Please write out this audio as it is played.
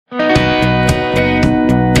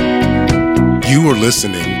You are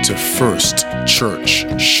listening to First Church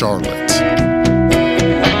Charlotte.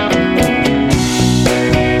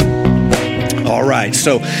 All right,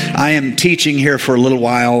 so I am teaching here for a little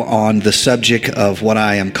while on the subject of what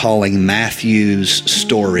I am calling Matthew's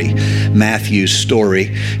story. Matthew's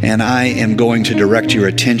story. And I am going to direct your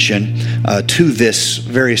attention to this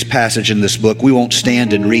various passage in this book. We won't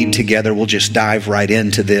stand and read together. We'll just dive right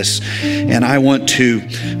into this. And I want to,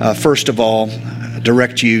 first of all,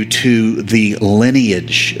 direct you to the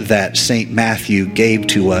lineage that St. Matthew gave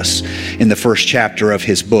to us in the first chapter of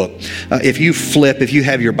his book. If you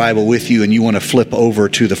have your Bible with you and you want to flip over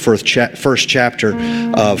to the first chapter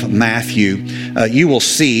of Matthew, you will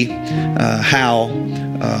see how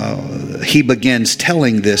he begins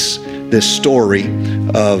telling this story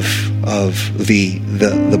of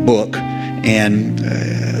the book. And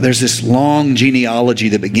there's this long genealogy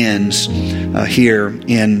that begins here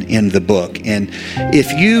in the book. And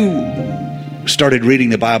if you started reading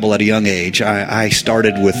the Bible at a young age, I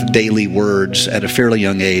started with daily words at a fairly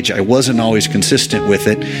young age. I wasn't always consistent with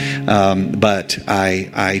it, but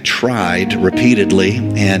I tried repeatedly.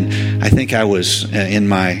 And I think I was in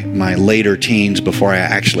my later teens before I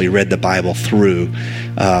actually read the Bible through.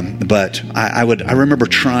 But I remember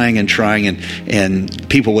trying, and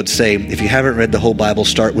people would say, if you haven't read the whole Bible,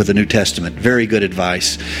 start with the New Testament. Very good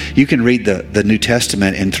advice. You can read the New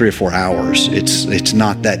Testament in 3 or 4 hours. It's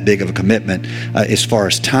not that big of a commitment as far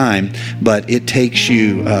as time, but it takes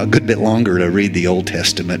you a good bit longer to read the Old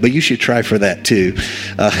Testament. But you should try for that too.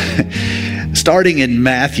 Starting in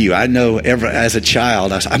Matthew, I know as a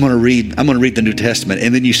child, I'm going to read the New Testament,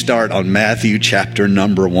 and then you start on Matthew chapter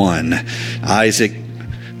number 1.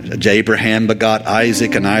 Abraham begot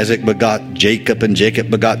Isaac, and Isaac begot Jacob, and Jacob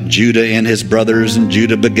begot Judah and his brothers, and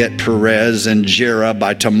Judah beget Perez and Jerah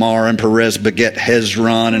by Tamar, and Perez beget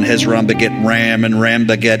Hezron, and Hezron beget Ram, and Ram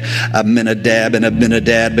beget Amminadab, and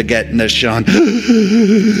Amminadab beget Nahshon,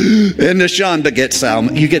 and Nahshon beget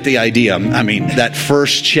Salmon. You get the idea. I mean, that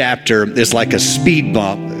first chapter is like a speed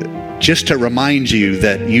bump just to remind you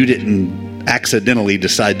that you didn't accidentally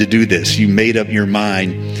decide to do this. You made up your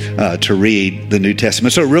mind to read the New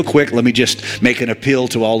Testament. So real quick, let me just make an appeal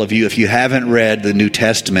to all of you. If you haven't read the New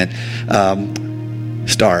Testament,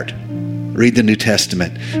 start. Read the New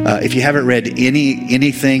Testament. If you haven't read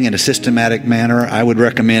anything in a systematic manner, I would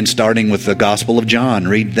recommend starting with the Gospel of John.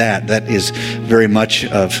 Read that. That is very much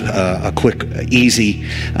of a quick, easy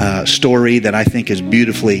story that I think is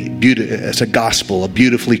it's a gospel, a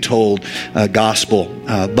beautifully told gospel.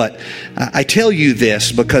 But I tell you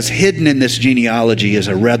this because hidden in this genealogy is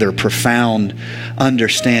a rather profound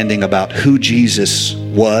understanding about who Jesus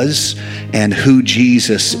was and who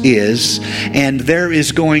Jesus is. And there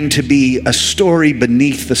is going to be a story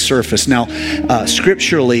beneath the surface. Now,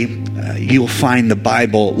 scripturally, you'll find the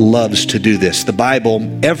Bible loves to do this. The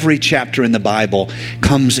Bible, every chapter in the Bible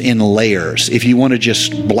comes in layers. If you want to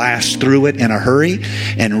just blast through it in a hurry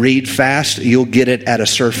and read fast, you'll get it at a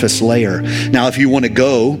surface layer. Now, if you want to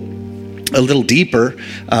go a little deeper,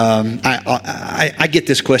 I get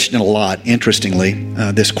this question a lot, interestingly,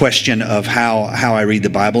 this question of how I read the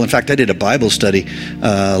Bible. In fact, I did a Bible study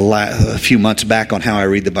a few months back on how I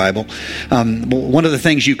read the Bible. One of the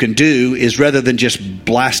things you can do is, rather than just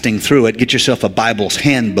blasting through it, get yourself a Bible's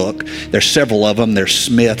handbook. There's several of them. There's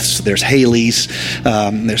Smith's, there's Haley's,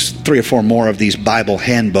 there's 3 or 4 more of these Bible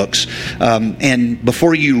handbooks. And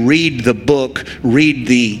before you read the book,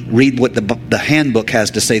 read what the handbook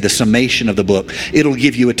has to say, the summation of the book. It'll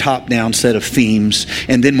give you a top-down set of themes,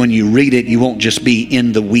 and then when you read it, you won't just be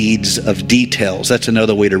in the weeds of details. That's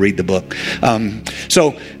another way to read the book.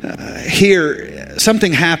 Here,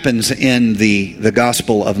 something happens in the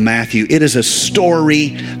Gospel of Matthew. It is a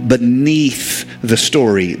story beneath the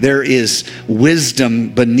story. There is wisdom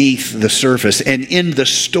beneath the surface. And in the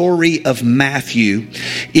story of Matthew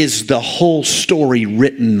is the whole story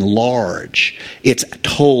written large. It's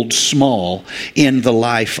told small in the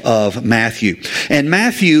life of Matthew. And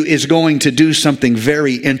Matthew is going to do something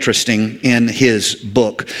very interesting in his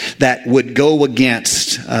book that would go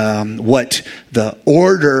against what the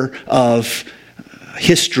order of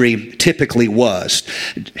history typically was.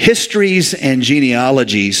 Histories and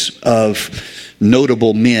genealogies of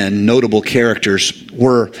notable men, notable characters,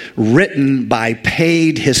 were written by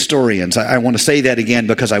paid historians. I want to say that again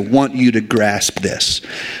because I want you to grasp this.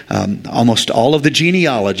 Almost all of the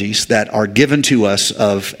genealogies that are given to us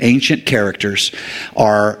of ancient characters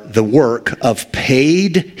are the work of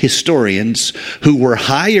paid historians who were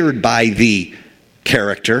hired by the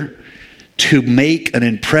character to make an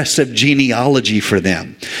impressive genealogy for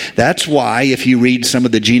them. That's why if you read some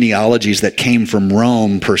of the genealogies that came from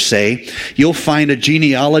Rome per se, you'll find a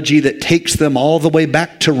genealogy that takes them all the way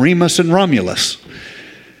back to Remus and Romulus.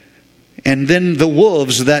 And then the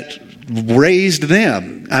wolves that raised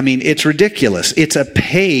them. I mean, it's ridiculous. It's a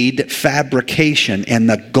paid fabrication. And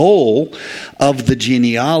the goal of the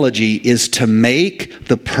genealogy is to make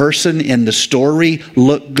the person in the story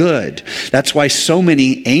look good. That's why so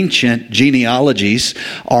many ancient genealogies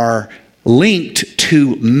are linked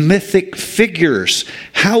to mythic figures.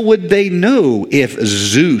 How would they know if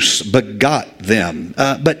Zeus begot them?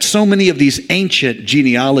 But so many of these ancient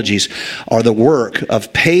genealogies are the work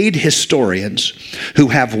of paid historians who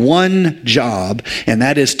have one job, and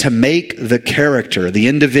that is to make the character, the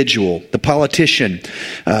individual, the politician,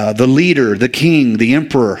 the leader, the king, the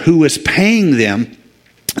emperor, who is paying them.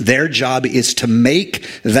 Their job is to make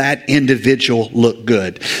that individual look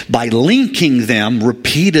good by linking them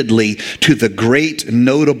repeatedly to the great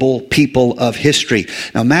notable people of history.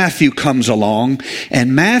 Now Matthew comes along,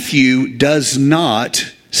 and Matthew does not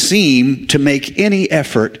seem to make any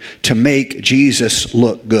effort to make Jesus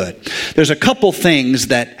look good. There's a couple things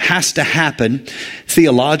that has to happen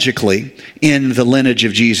theologically in the lineage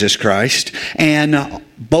of Jesus Christ, and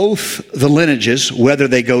both the lineages, whether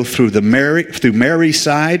they go through Mary's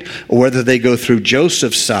side or whether they go through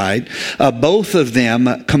Joseph's side, both of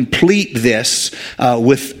them complete this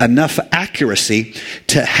with enough accuracy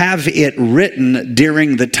to have it written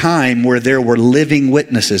during the time where there were living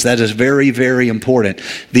witnesses. That is very, very important.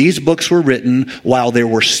 These books were written while there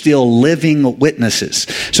were still living witnesses.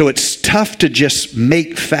 So it's tough to just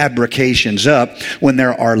make fabrications up when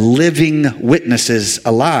there are living witnesses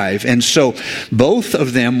alive. And so both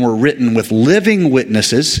of them were written with living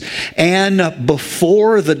witnesses and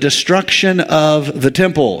before the destruction of the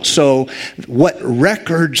temple. So what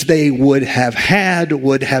records they would have had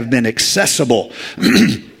would have been accessible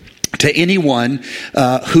to anyone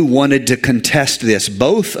who wanted to contest this.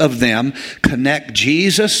 Both of them connect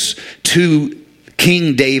Jesus to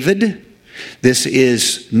King David. This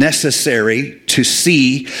is necessary to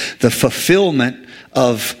see the fulfillment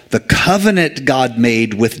of the covenant God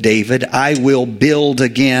made with David. I will build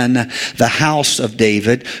again the house of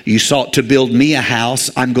David. You sought to build me a house.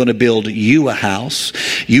 I'm going to build you a house.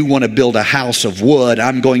 You want to build a house of wood.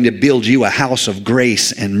 I'm going to build you a house of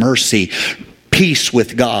grace and mercy. Peace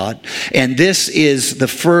with God. And this is the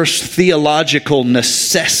first theological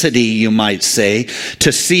necessity, you might say,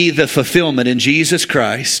 to see the fulfillment in Jesus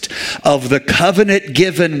Christ of the covenant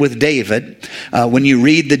given with David. When you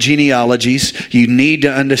read the genealogies, you need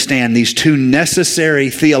to understand these two necessary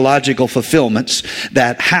theological fulfillments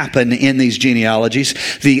that happen in these genealogies.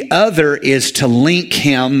 The other is to link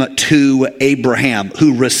him to Abraham,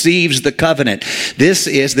 who receives the covenant. This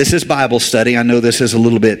is Bible study. I know this is a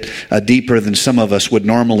little bit deeper than some of us would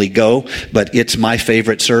normally go, but it's my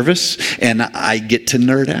favorite service, and I get to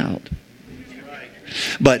nerd out.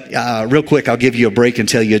 But real quick, I'll give you a break and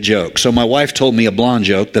tell you a joke. So my wife told me a blonde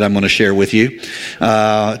joke that I'm going to share with you.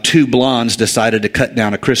 Two blondes decided to cut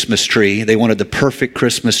down a Christmas tree. They wanted the perfect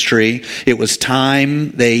Christmas tree. It was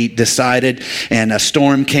time, they decided, and a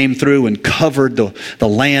storm came through and covered the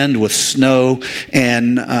land with snow.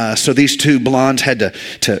 And so these two blondes had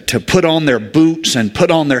to put on their boots and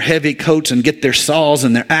put on their heavy coats and get their saws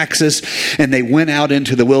and their axes. And they went out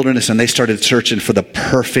into the wilderness and they started searching for the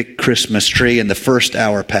perfect Christmas tree. And the first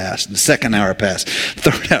hour passed, the second hour passed,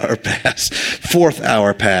 third hour passed, fourth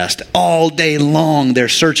hour passed. All day long they're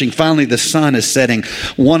searching. Finally the sun is setting.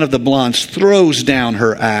 One of the blondes throws down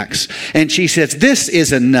her axe and she says, "This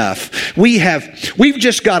is enough. We've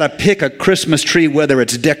just got to pick a Christmas tree whether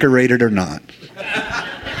it's decorated or not."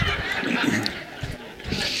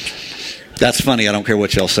 That's funny. I don't care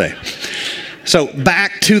what y'all say. So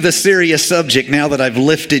back to the serious subject now that I've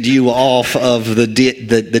lifted you off of the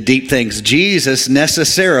deep things. Jesus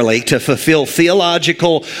necessarily, to fulfill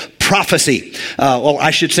theological prophecy, or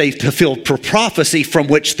I should say to fulfill prophecy from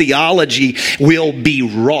which theology will be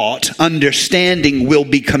wrought, understanding will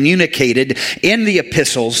be communicated in the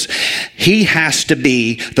epistles, he has to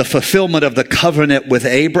be the fulfillment of the covenant with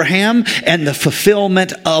Abraham and the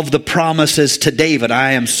fulfillment of the promises to David.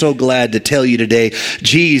 I am so glad to tell you today,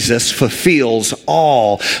 Jesus fulfills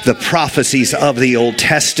all the prophecies of the Old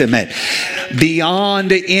Testament.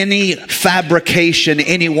 Beyond any fabrication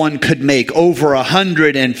anyone could make, over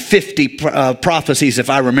 150 prophecies, if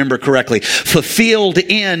I remember correctly, fulfilled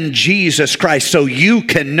in Jesus Christ. So you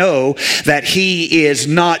can know that he is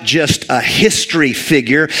not just a history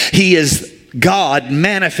figure. He is God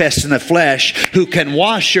manifest in the flesh who can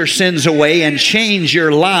wash your sins away and change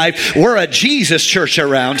your life. We're a Jesus church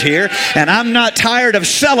around here, and I'm not tired of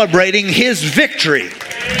celebrating His victory.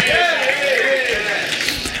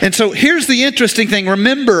 And so here's the interesting thing.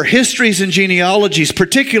 Remember, histories and genealogies,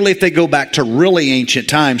 particularly if they go back to really ancient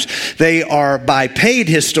times, they are by paid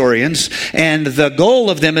historians, and the goal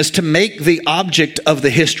of them is to make the object of the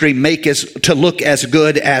history to look as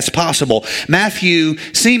good as possible. Matthew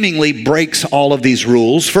seemingly breaks all of these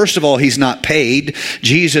rules. First of all, he's not paid.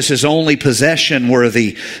 Jesus' only possession were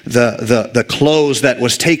the clothes that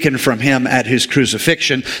was taken from him at his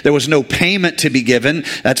crucifixion. There was no payment to be given.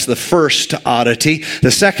 That's the first oddity.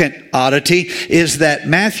 The second oddity is that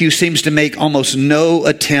Matthew seems to make almost no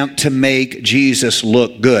attempt to make Jesus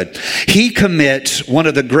look good. He commits one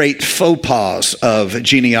of the great faux pas of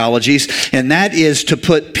genealogies, and that is to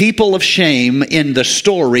put people of shame in the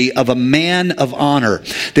story of a man of honor.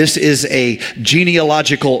 This is a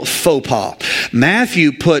genealogical faux pas.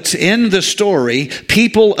 Matthew puts in the story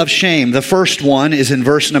people of shame. The first one is in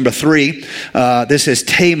verse number 3. This is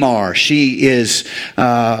Tamar. She is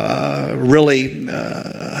really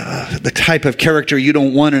the type of character you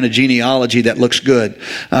don't want in a genealogy that looks good.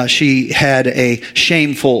 She had a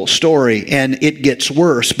shameful story, and it gets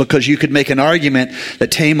worse because you could make an argument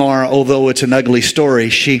that Tamar, although it's an ugly story,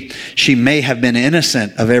 she may have been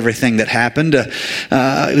innocent of everything that happened.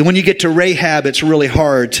 When you get to Rahab, it's really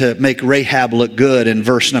hard to make Rahab look good in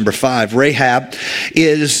verse number 5. Rahab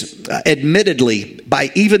is admittedly,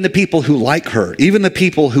 by even the people who like her, even the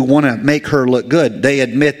people who want to make her look good, they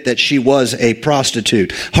admit that she was a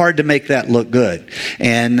prostitute. Hard to make that look good.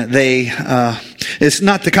 And it's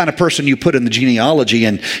not the kind of person you put in the genealogy.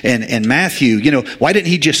 And Matthew, why didn't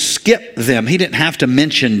he just skip them? He didn't have to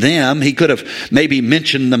mention them. He could have maybe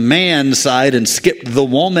mentioned the man's side and skipped the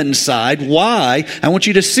woman's side. Why? I want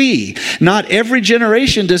you to see. Not every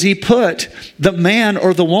generation does he put the man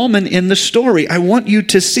or the woman in the story. I want you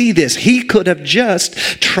to see this. He could have just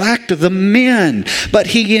tracked the men, but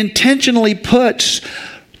he intentionally puts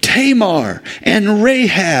Tamar and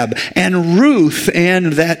Rahab and Ruth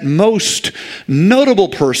and that most notable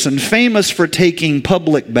person famous for taking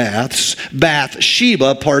public baths,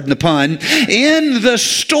 Bathsheba, pardon the pun, in the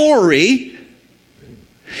story.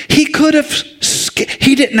 He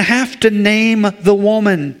didn't have to name the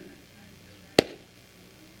woman.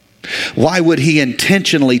 Why would he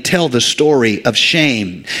intentionally tell the story of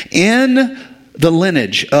shame in the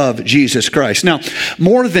lineage of Jesus Christ? Now,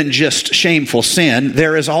 more than just shameful sin,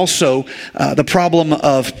 there is also the problem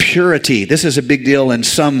of purity. This is a big deal in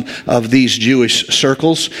some of these Jewish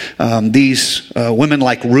circles. These women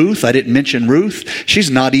like Ruth, I didn't mention Ruth. She's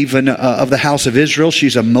not even of the house of Israel.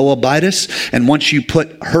 She's a Moabitess. And once you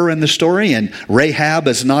put her in the story, and Rahab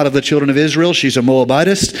is not of the children of Israel, she's a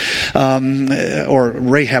Moabitess. Or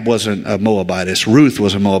Rahab wasn't a Moabitess. Ruth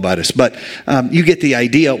was a Moabitess. But you get the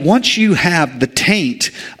idea. Once you have the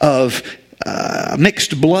taint of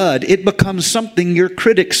mixed blood, it becomes something your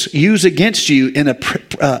critics use against you in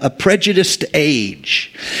a prejudiced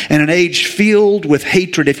age, and an age filled with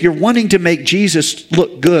hatred. If you're wanting to make Jesus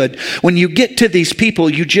look good, when you get to these people,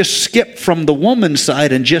 you just skip from the woman's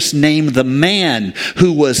side and just name the man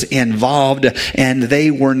who was involved, and they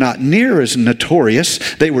were not near as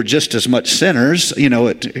notorious. They were just as much sinners,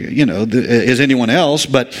 as anyone else,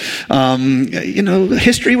 but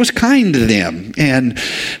history was kind to them, and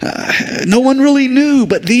no one really knew,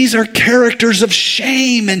 but these are characters of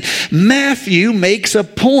shame, and Matthew makes a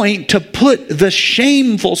point to put the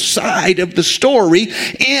shameful side of the story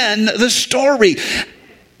in the story.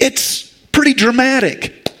 It's pretty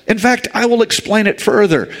dramatic. In fact, I will explain it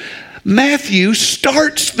further. Matthew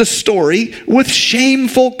starts the story with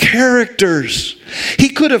shameful characters. He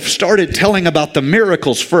could have started telling about the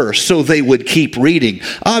miracles first so they would keep reading.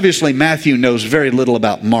 Obviously, Matthew knows very little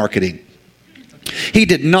about marketing. He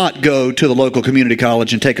did not go to the local community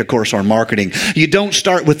college and take a course on marketing. You don't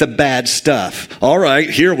start with the bad stuff. All right,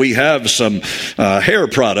 here we have some hair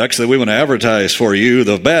products that we want to advertise for you.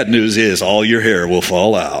 The bad news is all your hair will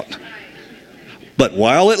fall out. But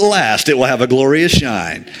while it lasts, it will have a glorious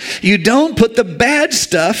shine. You don't put the bad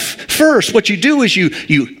stuff first. What you do is you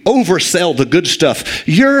oversell the good stuff.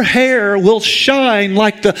 Your hair will shine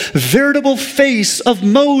like the veritable face of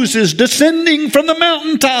Moses descending from the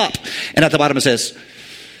mountaintop. And at the bottom it says,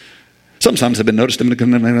 sometimes I've been noticed, and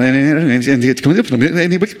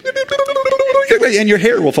your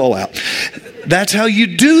hair will fall out. That's how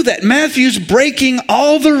you do that. Matthew's breaking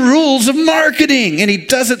all the rules of marketing, and he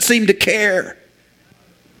doesn't seem to care.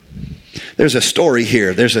 There's a story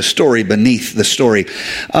here. There's a story beneath the story.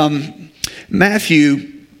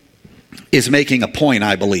 Matthew is making a point,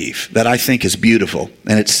 I believe, that I think is beautiful,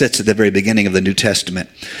 and it sits at the very beginning of the New Testament.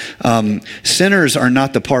 Sinners are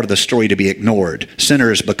not the part of the story to be ignored.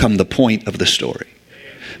 Sinners become the point of the story.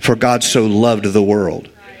 For God so loved the world.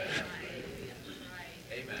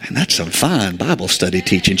 And that's some fine Bible study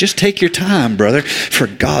teaching. Just take your time, brother. For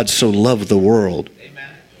God so loved the world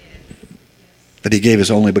that he gave his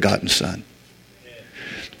only begotten Son.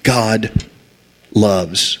 God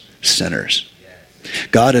loves sinners.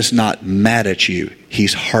 God is not mad at you.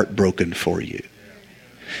 He's heartbroken for you.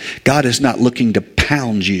 God is not looking to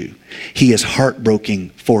pound you. He is heartbroken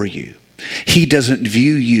for you. He doesn't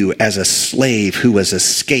view you as a slave who has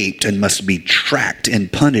escaped and must be tracked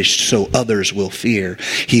and punished so others will fear.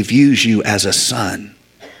 He views you as a son,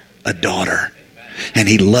 a daughter. And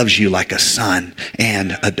he loves you like a son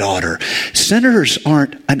and a daughter. Sinners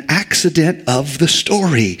aren't an accident of the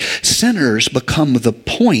story. Sinners become the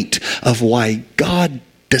point of why God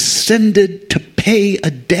descended to pay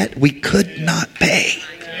a debt we could not pay.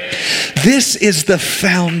 This is the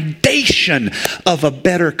foundation of a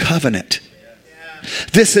better covenant.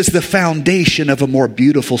 This is the foundation of a more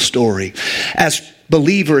beautiful story. As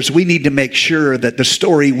believers, we need to make sure that the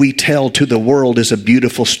story we tell to the world is a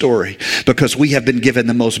beautiful story, because we have been given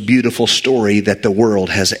the most beautiful story that the world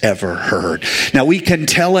has ever heard. Now, we can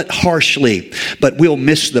tell it harshly, but we'll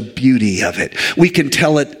miss the beauty of it. We can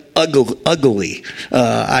tell it ugly.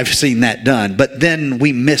 I've seen that done. But then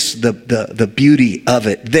we miss the beauty of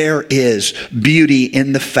it. There is beauty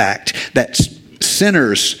in the fact that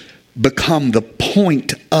sinners become the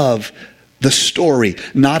point of the story,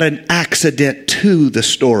 not an accident to the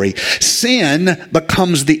story. Sin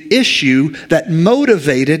becomes the issue that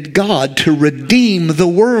motivated God to redeem the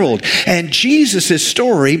world. And Jesus'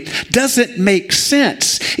 story doesn't make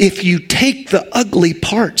sense if you take the ugly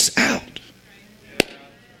parts out.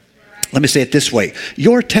 Let me say it this way.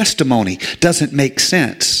 Your testimony doesn't make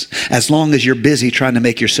sense as long as you're busy trying to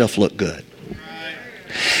make yourself look good.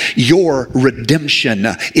 Your redemption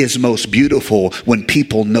is most beautiful when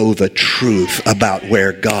people know the truth about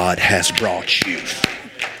where God has brought you.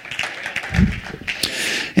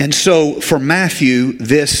 And so for Matthew,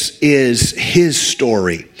 this is his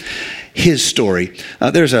story. His story.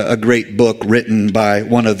 There's a great book written by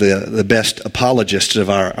one of the best apologists of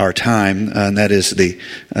our time, and that is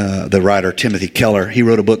the writer Timothy Keller. He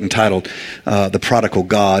wrote a book entitled The Prodigal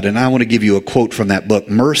God, and I want to give you a quote from that book.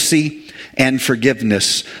 Mercy and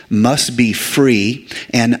forgiveness must be free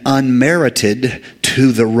and unmerited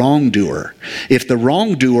to the wrongdoer. If the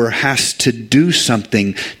wrongdoer has to do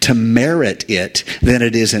something to merit it, then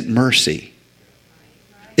it isn't mercy.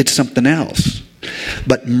 It's something else.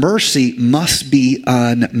 But mercy must be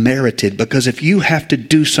unmerited, because if you have to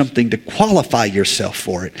do something to qualify yourself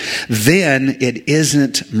for it, then it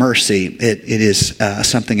isn't mercy. It is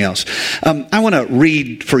something else. I want to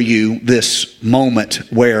read for you this moment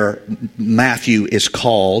where Matthew is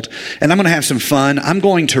called, and I'm going to have some fun. I'm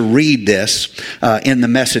going to read this in the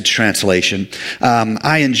Message translation.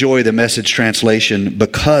 I enjoy the Message translation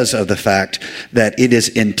because of the fact that it is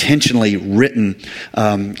intentionally written.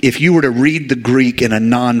 If you were to read the Greek in a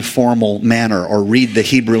non-formal manner, or read the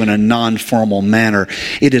Hebrew in a non-formal manner,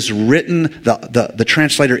 it is written, the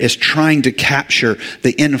translator is trying to capture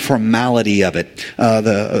the informality of it.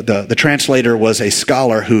 The translator was a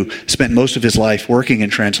scholar who spent most of his life working in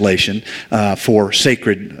translation for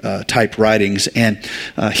sacred type writings, and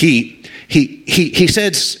he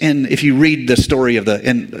says, and if you read the story of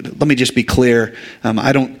and let me just be clear,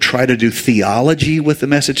 I don't try to do theology with the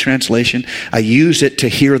Message translation. I use it to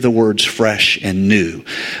hear the words fresh and new.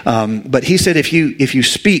 But he said, if you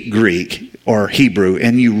speak Greek or Hebrew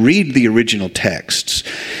and you read the original texts,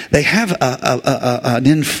 they have an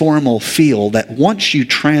informal feel that once you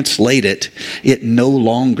translate it, it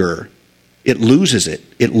loses it.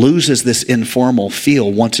 It loses this informal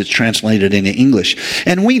feel once it's translated into English.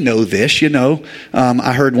 And we know this,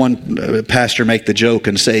 I heard one pastor make the joke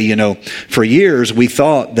and say, for years we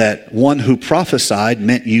thought that one who prophesied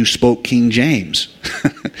meant you spoke King James.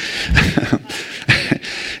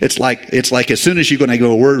 It's like as soon as you're going to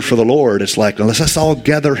go a word for the Lord, it's like, let's us all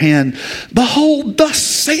gather hand. Behold, thus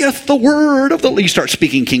saith the word of the Lord. You start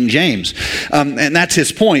speaking King James. And that's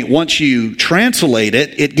his point. Once you translate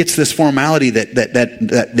it, it gets this formality that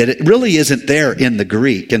it really isn't there in the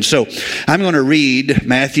Greek. And so I'm going to read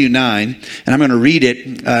Matthew 9, and I'm going to read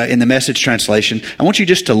it in the Message translation. I want you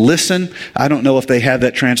just to listen. I don't know if they have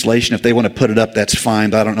that translation. If they want to put it up, that's fine,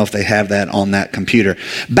 but I don't know if they have that on that computer.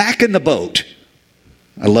 Back in the boat,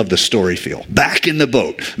 I love the story, Phil. Back in the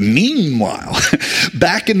boat. Meanwhile,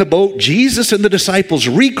 back in the boat, Jesus and the disciples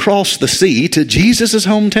recross the sea to Jesus'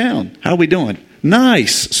 hometown. How are we doing?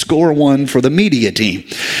 Nice. Score 1 for the media team.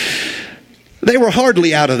 They were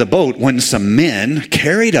hardly out of the boat when some men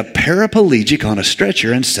carried a paraplegic on a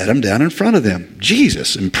stretcher and set him down in front of them.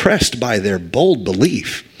 Jesus, impressed by their bold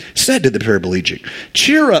belief, said to the paraplegic,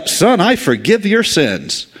 "Cheer up, son, I forgive your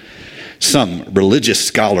sins." Some religious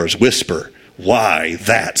scholars whisper, "Why,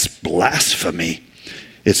 that's blasphemy."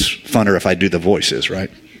 It's funner if I do the voices,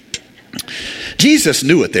 right? Jesus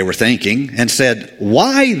knew what they were thinking and said,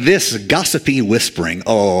 "Why this gossipy whispering?"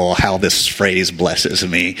 Oh, how this phrase blesses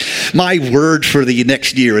me. My word for the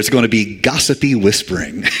next year is going to be gossipy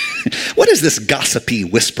whispering. What is this gossipy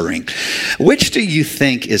whispering? Which do you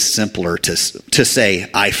think is simpler to say,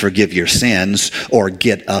 "I forgive your sins," or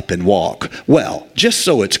 "get up and walk"? Well, just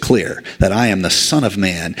so it's clear that I am the Son of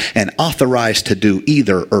Man and authorized to do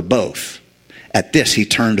either or both. At this, he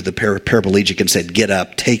turned to the paraplegic and said, "Get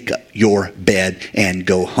up, take your bed, and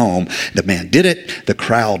go home." The man did it. The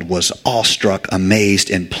crowd was awestruck, amazed,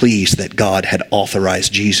 and pleased that God had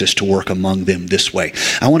authorized Jesus to work among them this way.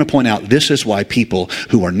 I want to point out, this is why people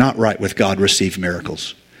who are not right with God receive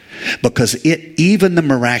miracles. Because even the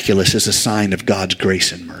miraculous is a sign of God's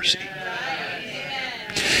grace and mercy.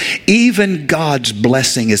 Even God's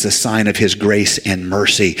blessing is a sign of his grace and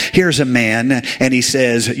mercy. Here's a man, and he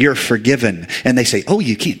says, "You're forgiven." And they say, "Oh,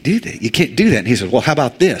 you can't do that. You can't do that." And he says, "Well, how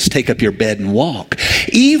about this? Take up your bed and walk."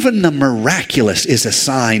 Even the miraculous is a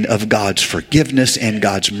sign of God's forgiveness and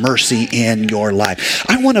God's mercy in your life.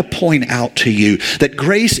 I want to point out to you that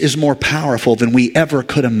grace is more powerful than we ever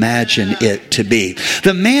could imagine it to be.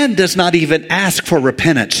 The man does not even ask for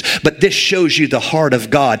repentance, but this shows you the heart of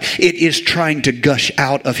God. It is trying to gush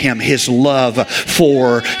out of him his love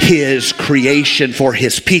for his creation, for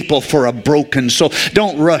his people, for a broken soul.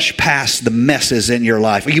 Don't rush past the messes in your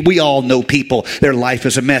life. We all know people, their life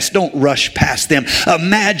is a mess. Don't rush past them.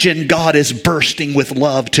 Imagine God is bursting with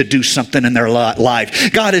love to do something in their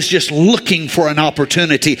life. God is just looking for an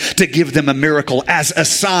opportunity to give them a miracle as a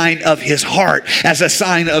sign of his heart, as a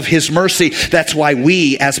sign of his mercy. That's why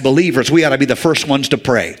we as believers, we ought to be the first ones to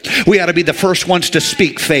pray. We ought to be the first ones to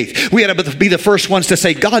speak faith. We ought to be the first ones to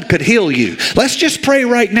say, "God could heal you." Let's just pray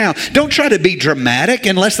right now. Don't try to be dramatic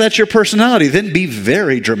unless that's your personality. Then be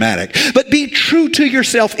very dramatic. But be true to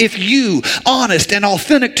yourself. If you, honest and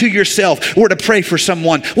authentic to yourself, were to pray for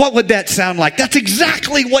someone, what would that sound like? That's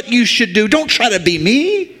exactly what you should do. Don't try to be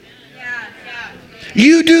me.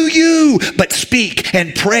 You do you, but speak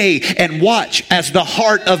and pray and watch as the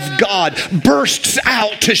heart of God bursts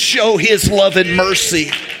out to show his love and mercy.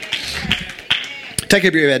 Take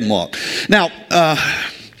up your bed and walk. Now,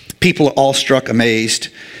 people are awestruck, amazed.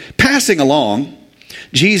 Passing along,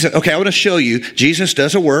 Jesus, okay, I want to show you, Jesus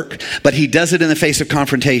does a work, but he does it in the face of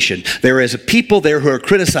confrontation. There is people there who are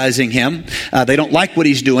criticizing him. They don't like what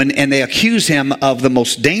he's doing, and they accuse him of the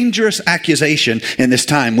most dangerous accusation in this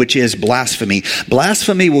time, which is blasphemy.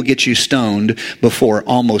 Blasphemy will get you stoned before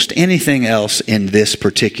almost anything else in this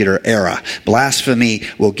particular era. Blasphemy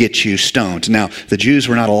will get you stoned. Now, the Jews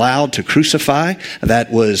were not allowed to crucify.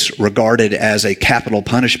 That was regarded as a capital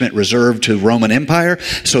punishment reserved to Roman Empire,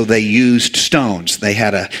 so they used stones. They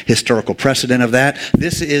had a historical precedent of that.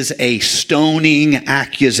 This is a stoning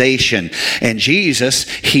accusation. And Jesus,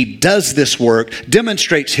 he does this work,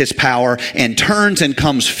 demonstrates his power, and turns and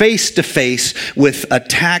comes face to face with a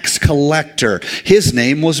tax collector. His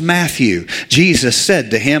name was Matthew. Jesus said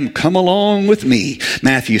to him, "Come along with me."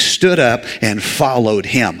 Matthew stood up and followed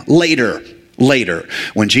him. Later,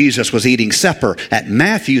 when Jesus was eating supper at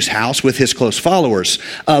Matthew's house with his close followers,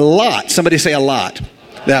 somebody say a lot.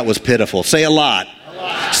 That was pitiful. Say a lot.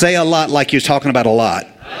 Say a lot like you're talking about a lot.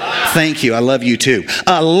 Thank you. I love you too.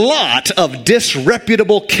 A lot of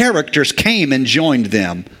disreputable characters came and joined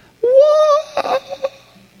them. What?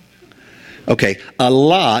 Okay, a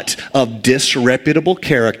lot of disreputable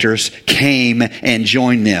characters came and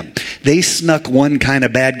joined them. They snuck one kind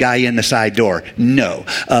of bad guy in the side door. No,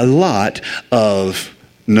 a lot of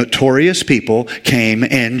notorious people came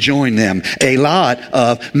and joined them. A lot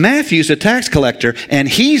of Matthew's a tax collector, and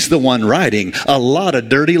he's the one writing. A lot of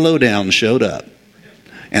dirty lowdowns showed up.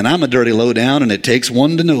 And I'm a dirty lowdown, and it takes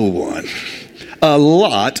one to know one. A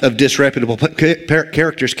lot of disreputable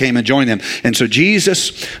characters came and joined them. And so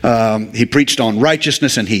Jesus, he preached on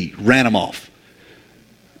righteousness, and he ran them off.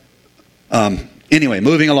 Anyway,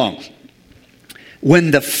 moving along.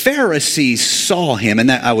 When the Pharisees saw him, and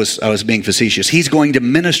that I was being facetious, he's going to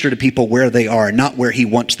minister to people where they are, not where he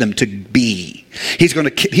wants them to be. He's going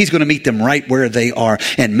to meet them right where they are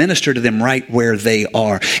and minister to them right where they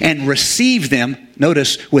are and receive them.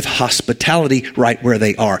 Notice, with hospitality right where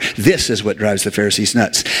they are. This is what drives the Pharisees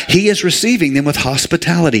nuts. He is receiving them with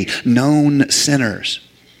hospitality, known sinners.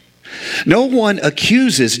 No one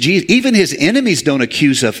accuses Jesus. Even his enemies don't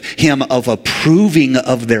accuse him of approving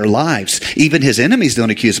of their lives. Even his enemies don't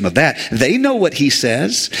accuse him of that. They know what he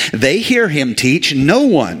says. They hear him teach. No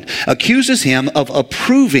one accuses him of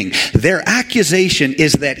approving. Their accusation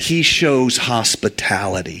is that he shows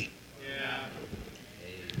hospitality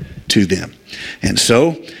to them. And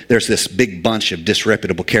so there's this big bunch of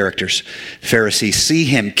disreputable characters. Pharisees see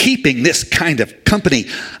him keeping this kind of company.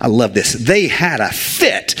 I love this. They had a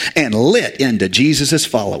fit and lit into Jesus'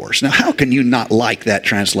 followers. Now, how can you not like that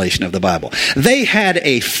translation of the Bible? They had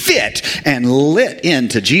a fit and lit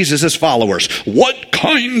into Jesus' followers. What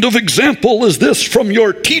kind of example is this from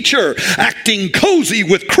your teacher, acting cozy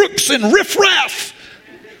with crooks and riffraff?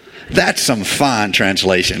 That's some fine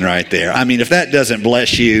translation right there. I mean, if that doesn't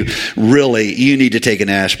bless you, really, you need to take an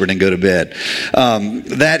aspirin and go to bed.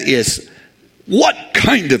 That is, what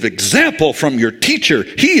kind of example from your teacher?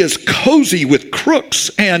 He is cozy with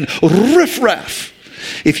crooks and riffraff.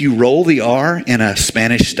 If you roll the R in a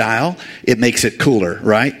Spanish style, it makes it cooler,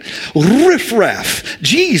 right? Riffraff.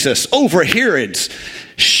 Jesus overhearing,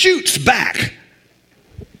 shoots back.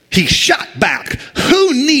 He shot back.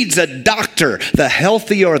 Who needs a doctor, the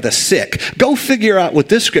healthy or the sick? Go figure out what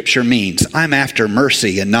this scripture means. I'm after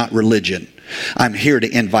mercy and not religion. I'm here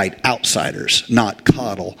to invite outsiders, not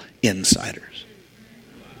coddle insiders.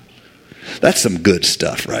 That's some good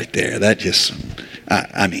stuff right there. That just,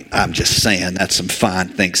 I'm just saying that's some fine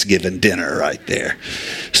Thanksgiving dinner right there.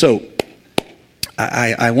 So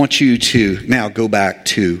I want you to now go back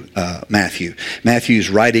to Matthew. Matthew's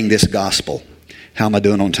writing this gospel. How am I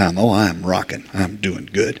doing on time? Oh, I'm rocking. I'm doing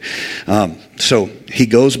good. So he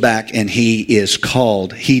goes back and he is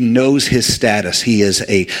called. He knows his status. He is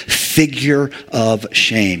a figure of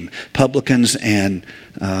shame. Publicans and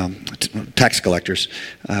tax collectors,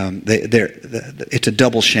 it's a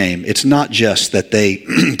double shame. It's not just that they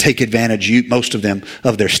take advantage, most of them,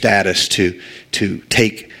 of their status to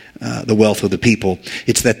take the wealth of the people.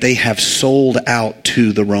 It's that they have sold out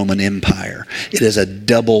to the Roman Empire. It is a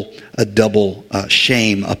double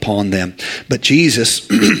shame upon them. But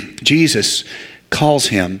Jesus calls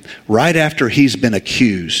him right after he's been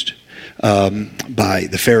accused by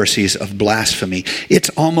the Pharisees of blasphemy. It's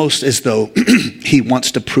almost as though he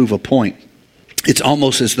wants to prove a point. It's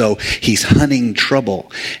almost as though he's hunting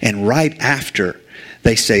trouble. And right after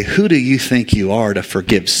they say, who do you think you are to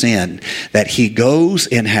forgive sin? That he goes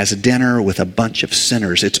and has dinner with a bunch of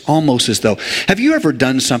sinners. It's almost as though, have you ever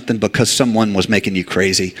done something because someone was making you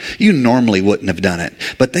crazy? You normally wouldn't have done it,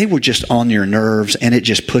 but they were just on your nerves and it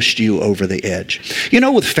just pushed you over the edge. You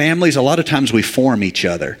know, with families, a lot of times we form each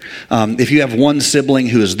other. If you have one sibling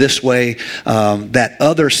who is this way, that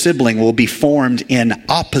other sibling will be formed in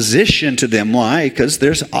opposition to them. Why? Because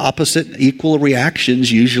there's opposite equal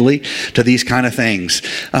reactions usually to these kind of things.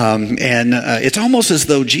 It's almost as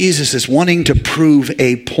though Jesus is wanting to prove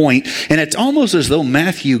a point, and it's almost as though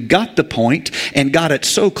Matthew got the point and got it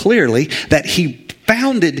so clearly that he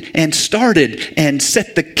founded and started and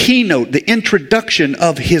set the keynote, the introduction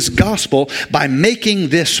of his gospel by making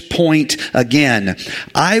this point again.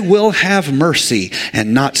 I will have mercy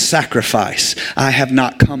and not sacrifice. I have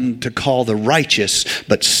not come to call the righteous,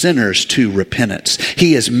 but sinners to repentance.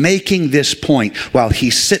 He is making this point while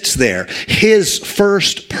he sits there. His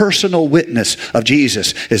first personal witness of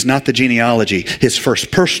Jesus is not the genealogy. His first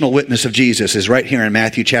personal witness of Jesus is right here in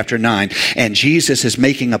Matthew chapter 9. And Jesus is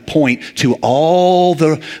making a point to all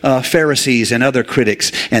the Pharisees and other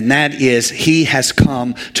critics, and that is he has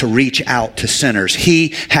come to reach out to sinners.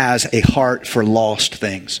 He has a heart for lost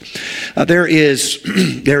things. There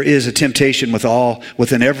is a temptation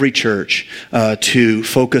within every church to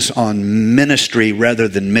focus on ministry rather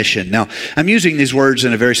than mission. Now, I'm using these words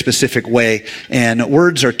in a very specific way, and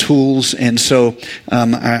words are tools, and so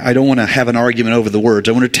I don't want to have an argument over the words.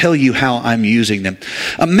 I want to tell you how I'm using them.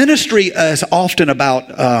 Ministry is often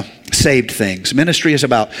about saved things. Ministry is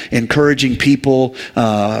about encouraging people,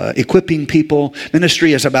 equipping people.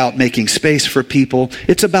 Ministry is about making space for people.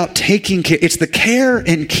 It's about taking care. It's the care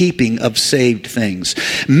and keeping of saved things.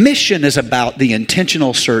 Mission is about the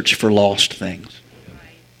intentional search for lost things.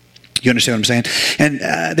 You understand what I'm saying?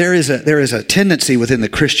 And there is a tendency within the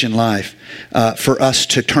Christian life for us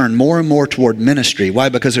to turn more and more toward ministry. Why?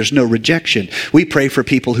 Because there's no rejection. We pray for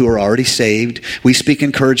people who are already saved. We speak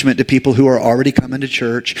encouragement to people who are already coming to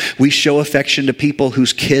church. We show affection to people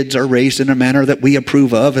whose kids are raised in a manner that we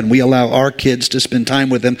approve of, and we allow our kids to spend time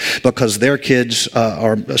with them because their kids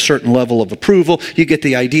are a certain level of approval. You get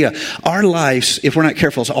the idea. Our lives, if we're not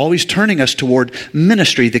careful, is always turning us toward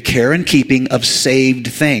ministry, the care and keeping of saved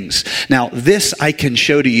things. Now, this I can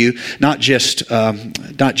show to you, not just in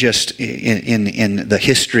the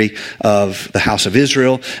history of the house of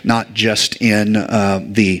Israel, not just in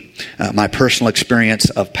my personal experience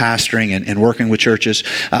of pastoring and working with churches.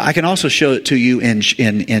 I can also show it to you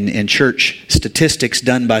in church statistics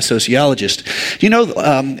done by sociologists. You know,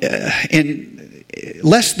 in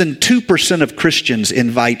less than 2% of Christians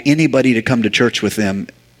invite anybody to come to church with them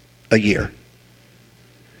a year.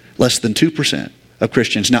 Less than 2% of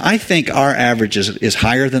Christians. Now, I think our average is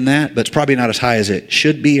higher than that, but it's probably not as high as it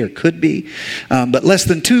should be or could be. But less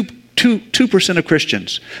than 2% of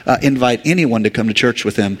Christians invite anyone to come to church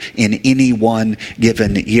with them in any one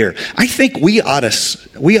given year. I think we ought to,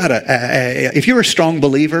 if you're a strong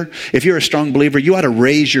believer, you ought to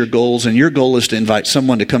raise your goals, and your goal is to invite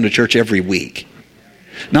someone to come to church every week.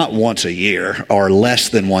 Not once a year or less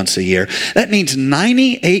than once a year. That means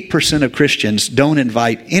 98% of Christians don't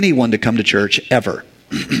invite anyone to come to church ever.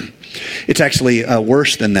 It's actually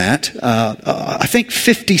worse than that. I think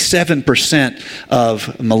 57% of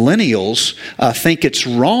millennials think it's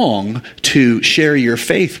wrong to share your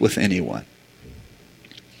faith with anyone,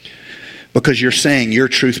 because you're saying your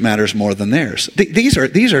truth matters more than theirs. These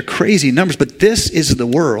are crazy numbers, but this is the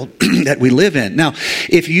world that we live in. Now,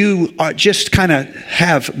 if you are just kind of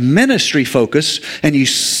have ministry focus and you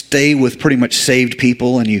stay with pretty much saved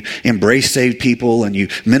people and you embrace saved people and you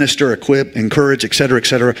minister, equip, encourage,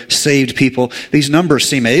 etc., saved people, these numbers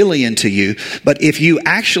seem alien to you. But if you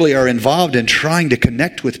actually are involved in trying to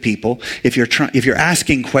connect with people, if you're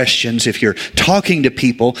asking questions, if you're talking to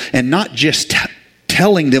people and not just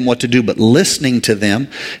telling them what to do, but listening to them.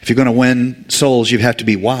 If you're going to win souls, you have to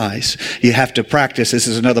be wise. You have to practice. This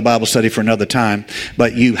is another Bible study for another time.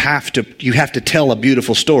 But you have to tell a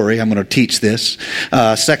beautiful story. I'm going to teach this.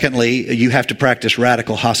 Secondly, you have to practice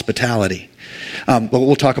radical hospitality. But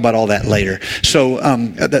we'll talk about all that later. So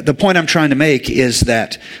the point I'm trying to make is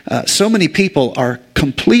that so many people are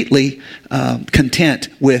completely content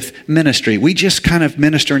with ministry. We just kind of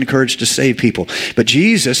minister and encourage to save people. But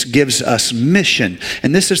Jesus gives us mission.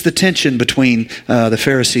 And this is the tension between the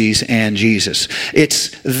Pharisees and Jesus.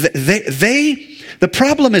 The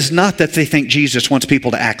problem is not that they think Jesus wants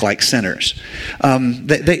people to act like sinners.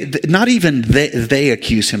 Not even they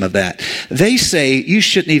accuse him of that. They say you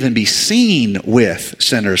shouldn't even be seen with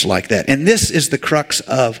sinners like that. And this is the crux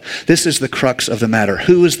of the matter.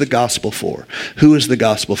 Who is the gospel for? Who is the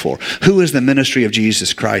gospel for? Who is the ministry of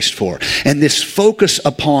Jesus Christ for? And this focus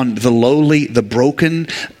upon the lowly, the broken,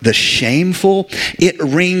 the shameful, it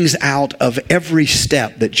rings out of every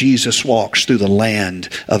step that Jesus walks through the land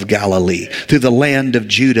of Galilee, through the land of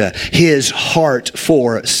Judah, his heart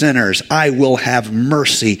for sinners. I will have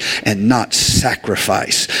mercy and not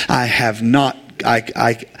sacrifice.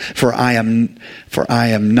 For I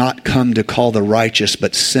am not come to call the righteous,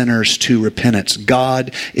 but sinners to repentance.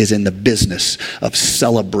 God is in the business of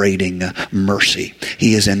celebrating mercy.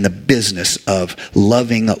 He is in the business of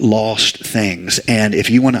loving lost things. And if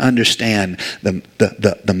you want to understand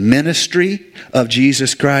the ministry of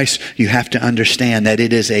Jesus Christ, you have to understand that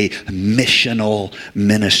it is a missional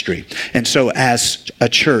ministry. And so as a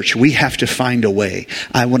church, we have to find a way.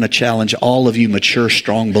 I want to challenge all of you mature,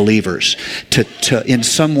 strong believers to in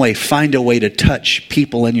some way find a way to touch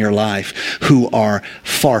people in your life who are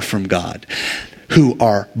far from God, who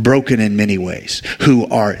are broken in many ways, who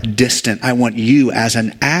are distant. I want you, as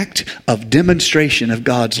an act of demonstration of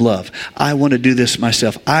God's love, I want to do this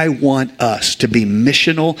myself. I want us to be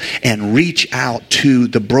missional and reach out to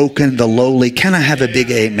the broken, the lowly. Can I have a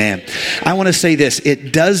big amen? I want to say this.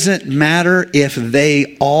 It doesn't matter if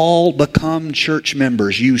they all become church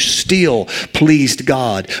members. You still pleased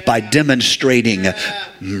God by demonstrating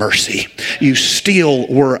mercy. You still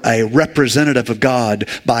were a representative of God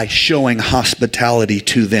by showing hospitality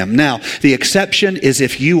to them. Now, the exception is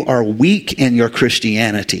if you are weak in your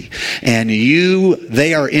Christianity and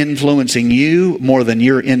they are influencing you more than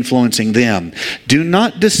you're influencing them. Do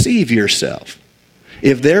not deceive yourself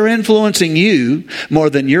If they're influencing you more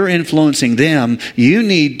than you're influencing them, you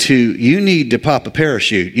need to pop a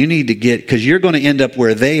parachute. You need to because you're going to end up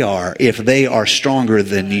where they are if they are stronger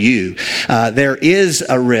than you. There is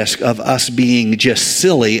a risk of us being just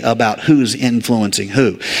silly about who's influencing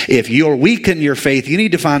who. If you're weak in your faith, you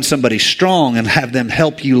need to find somebody strong and have them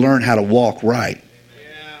help you learn how to walk right.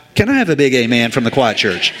 Can I have a big amen from the quiet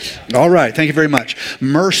church? All right, thank you very much.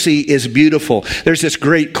 Mercy is beautiful. There's this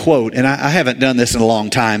great quote, and I haven't done this in a long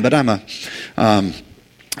time, but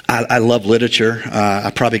I love literature.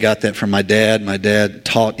 I probably got that from my dad. My dad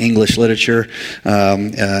taught English literature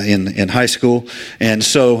in high school, and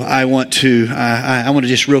so I want to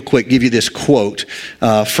just real quick give you this quote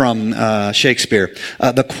from Shakespeare.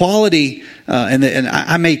 The quality, and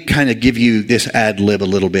I may kind of give you this ad lib a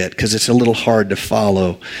little bit because it's a little hard to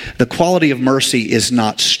follow. The quality of mercy is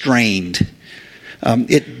not strained.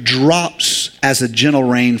 It drops as a gentle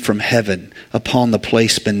rain from heaven upon the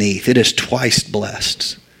place beneath. It is twice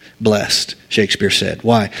blessed. Blessed, Shakespeare said.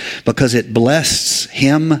 Why? Because it blesses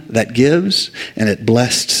him that gives, and it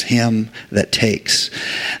blesses him that takes.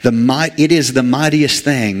 It is the mightiest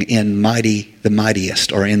thing in the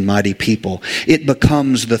mightiest, or in mighty people. It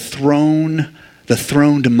becomes the throned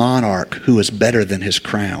monarch who is better than his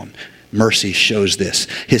crown. Mercy shows this.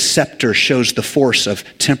 His scepter shows the force of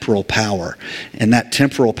temporal power, and that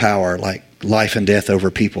temporal power, like life and death over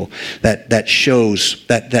people, that shows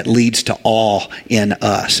that leads to awe in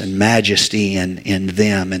us and majesty in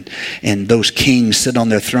them, and those kings sit on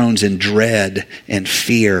their thrones in dread and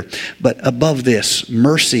fear. But above this,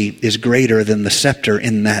 mercy is greater than the scepter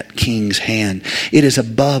in that king's hand. It is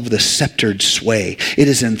above the sceptered sway. It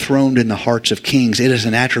is enthroned in the hearts of kings. It is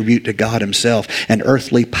an attribute to God himself, and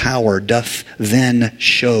earthly power doth then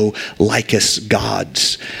show likest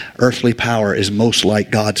God's. Earthly power is most like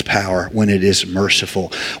God's power when it is merciful,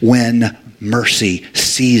 when mercy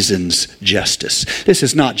seasons justice. This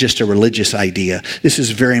is not just a religious idea. This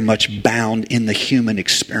is very much bound in the human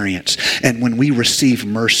experience. And when we receive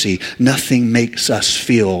mercy, nothing makes us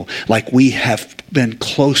feel like we have been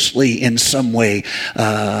closely in some way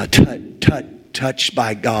touched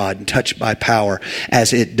by God and touched by power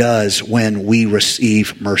as it does when we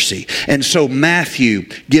receive mercy. And so Matthew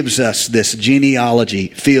gives us this genealogy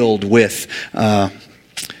filled with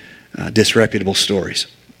disreputable stories.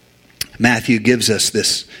 Matthew gives us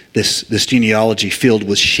this genealogy filled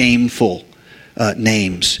with shameful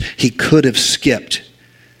names. He could have skipped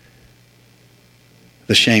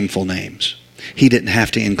the shameful names. He didn't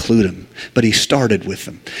have to include them, but he started with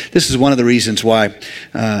them. This is one of the reasons why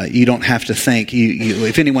you don't have to think.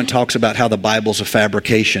 If anyone talks about how the Bible's a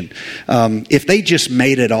fabrication, if they just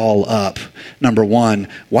made it all up, number one,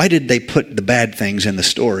 why did they put the bad things in the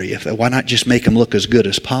story? Why not just make them look as good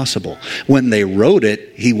as possible? When they wrote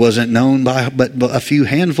it, he wasn't known by but a few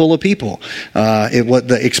handful of people.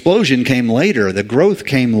 The explosion came later. The growth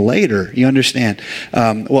came later. You understand?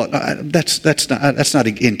 That's not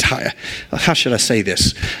entire. How should I say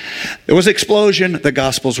this? There was an explosion. The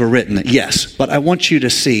Gospels were written. Yes, but I want you to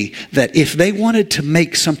see that if they wanted to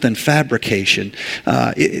make something fabrication,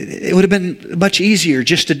 it would have been much easier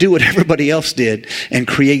just to do what everybody else did and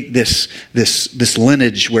create this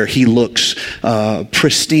lineage where he looks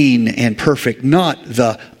pristine and perfect, not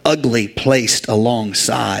the ugly placed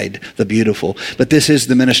alongside the beautiful. But this is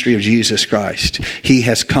the ministry of Jesus Christ. He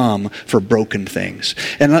has come for broken things.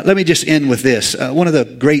 And let me just end with this. One of the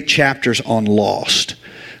great chapters on lost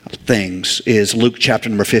things is Luke chapter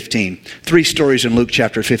number 15. 3 stories in Luke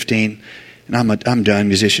chapter 15. And I'm done.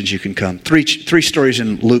 Musicians, you can come. Three stories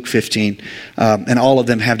in Luke 15, and all of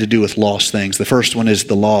them have to do with lost things. The first one is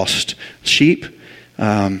the lost sheep.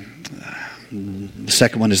 The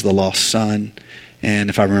second one is the lost son.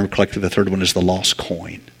 And if I remember correctly, the third one is the lost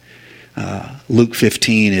coin. Luke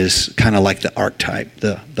 15 is kind of like the archetype,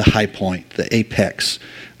 the high point, the apex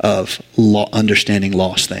of understanding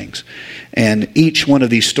lost things. And each one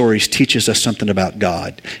of these stories teaches us something about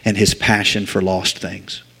God and his passion for lost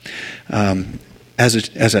things. As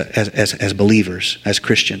believers, as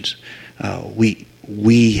Christians,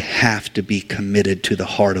 we have to be committed to the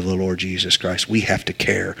heart of the Lord Jesus Christ. We have to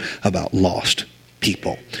care about lost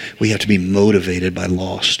people. We have to be motivated by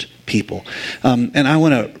lost people. And I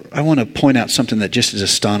want to point out something that just is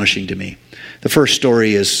astonishing to me. The first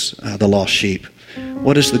story is the lost sheep.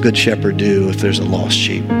 What does the good shepherd do if there's a lost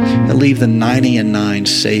sheep? He'll leave the 99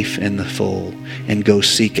 safe in the fold and go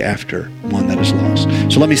seek after one that is lost.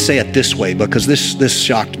 So let me say it this way, because this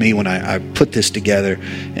shocked me when I put this together.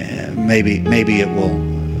 Maybe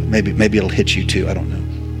it'll hit you too. I don't know.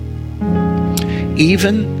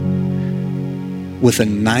 Even with a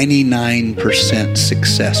 99%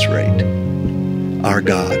 success rate, our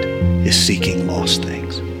God is seeking lost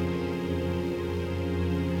things.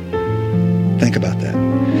 Think about that.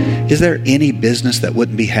 Is there any business that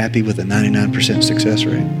wouldn't be happy with a 99% success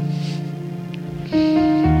rate?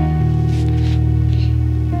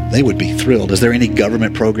 They would be thrilled. Is there any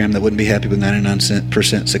government program that wouldn't be happy with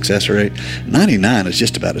 99% success rate? 99 is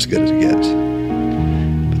just about as good as it gets.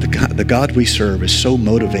 But the God we serve is so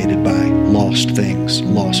motivated by lost things,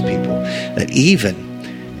 lost people, that even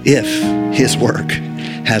if his work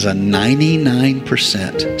has a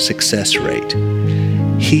 99% success rate,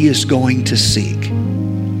 he is going to seek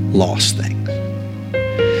lost things.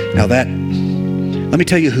 Now let me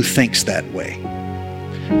tell you who thinks that way.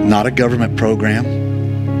 Not a government program,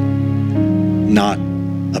 not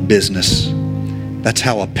a business. That's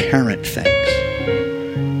how a parent thinks.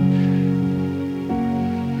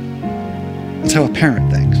 That's how a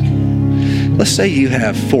parent thinks. Let's say you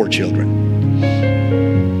have 4 children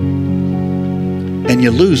and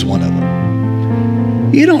you lose one of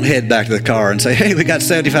them. You don't head back to the car and say, hey, we got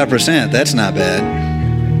 75%. That's not bad.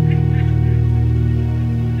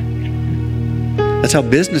 That's how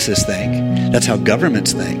businesses think. That's how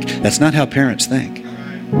governments think. That's not how parents think.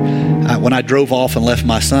 When I drove off and left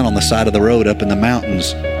my son on the side of the road up in the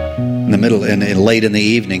mountains in the middle and late in the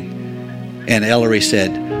evening, and Ellery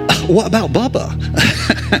said, what about Bubba?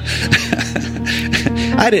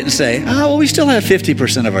 I didn't say, oh, well, we still have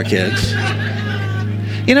 50% of our kids.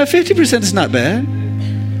 50% is not bad.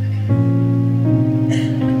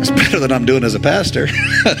 It's better than I'm doing as a pastor.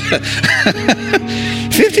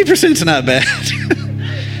 50% is not bad.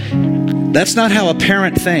 That's not how a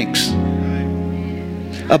parent thinks.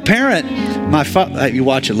 A parent, you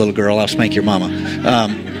watch it, little girl, I'll spank your mama.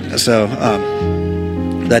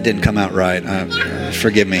 That didn't come out right.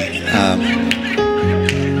 Forgive me.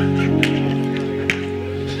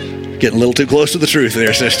 Getting a little too close to the truth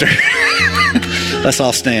there, sister. Let's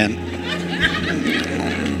all stand.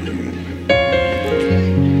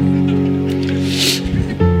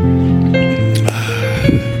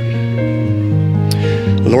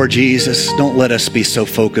 Lord Jesus, don't let us be so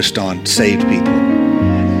focused on saved people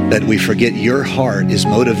that we forget your heart is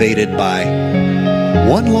motivated by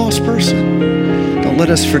one lost person. Don't let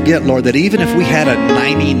us forget, Lord, that even if we had a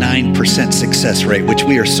 99% success rate, which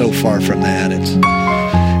we are so far from that,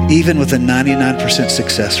 even with a 99%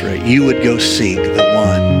 success rate, you would go seek the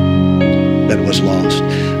one that was lost.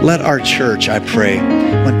 Let our church, I pray,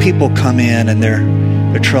 when people come in and they're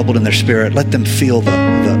troubled in their spirit, let them feel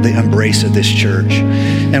the embrace of this church.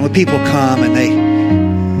 And when people come and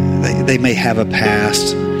they may have a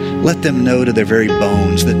past, let them know to their very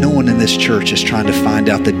bones that no one in this church is trying to find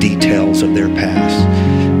out the details of their past.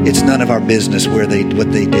 It's none of our business what they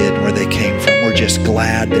did, where they came from. We're just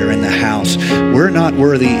glad they're in the house. We're not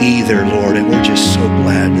worthy either, Lord, and we're just so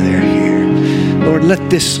glad they're here. Lord, let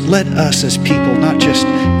us as people not just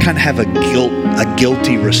kind of have a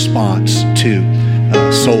guilty response to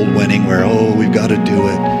soul winning where, we've got to do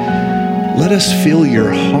it. Let us feel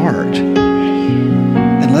your heart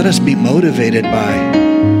and let us be motivated by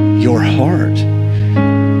your heart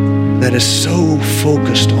that is so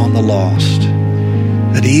focused on the lost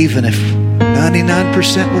that even if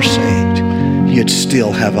 99% were saved, you'd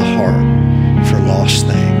still have a heart for lost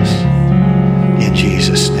things. In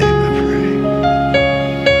Jesus' name I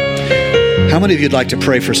pray. How many of you would like to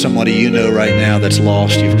pray for somebody you know right now that's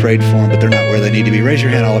lost? You've prayed for them, but they're not where they need to be. Raise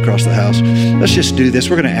your hand all across the house. Let's just do this.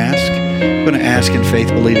 We're going to ask. We're going to ask in faith,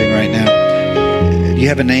 believing right now. Do you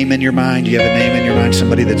have a name in your mind? Do you have a name in your mind?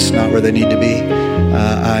 Somebody that's not where they need to be?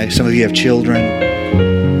 Some of you have children,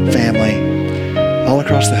 family, all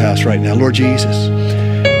across the house right now. Lord Jesus,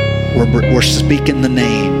 we're speaking the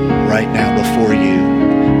name right now before you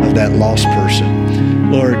of that lost person.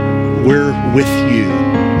 Lord, we're with you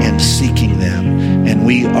in seeking them, and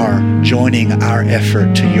we are joining our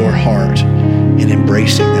effort to your heart in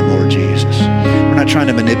embracing them, Lord Jesus. We're not trying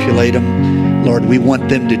to manipulate them. Lord, we want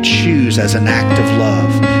them to choose as an act of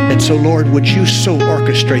love. And so, Lord, would you so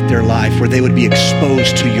orchestrate their life where they would be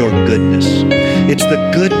exposed to your goodness? It's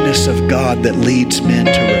the goodness of God that leads men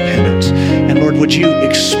to repentance. And Lord, would you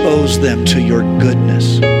expose them to your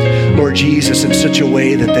goodness, Lord Jesus, in such a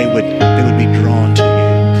way that they would be drawn to you.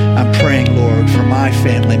 I'm praying, Lord, for my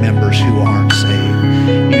family members who aren't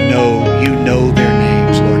saved. You know their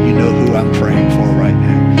names, Lord. You know who I'm praying for right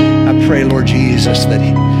now. I pray, Lord Jesus, that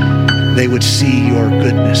they would see your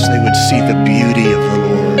goodness. They would see the beauty of the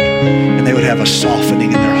Lord. And they would have a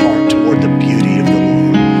softening in their heart toward the beauty of the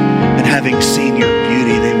Lord. And having seen your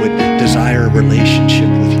beauty, they would desire a relationship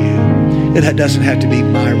with you. It doesn't have to be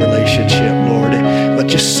my relationship, Lord, but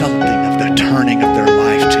just something of the turning of their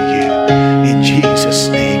life to you. In Jesus'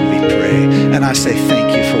 name we pray. And I I say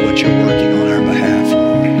thank you for what you're working on our behalf,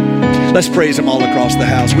 Lord. Let's praise him all across the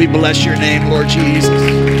house. We bless your name, Lord Jesus.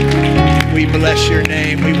 We bless your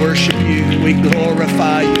name. We worship you. We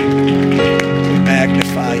glorify you. We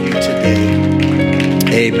magnify you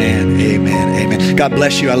today. Amen, amen, amen. God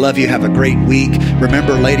bless you. I love you. Have a great week.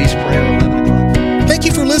 Remember, ladies' prayer, 11 o'clock. Thank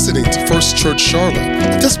you for listening to First Church Charlotte.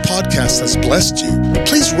 If this podcast has blessed you,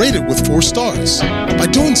 please rate it with 4 stars. By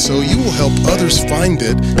doing so, you will help others find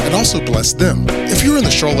it and also bless them. If you're in the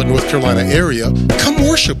Charlotte, North Carolina area, come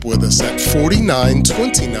worship with us at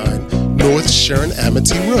 4929 North Sharon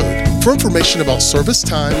Amity Road. For information about service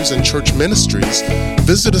times and church ministries,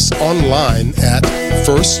 visit us online at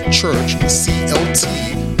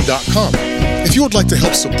firstchurchclt.com. If you would like to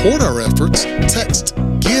help support our efforts, text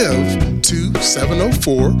GIVE to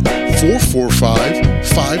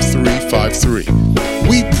 704-445-5353.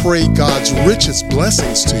 We pray God's richest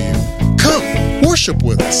blessings to you. Come, worship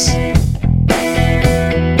with us.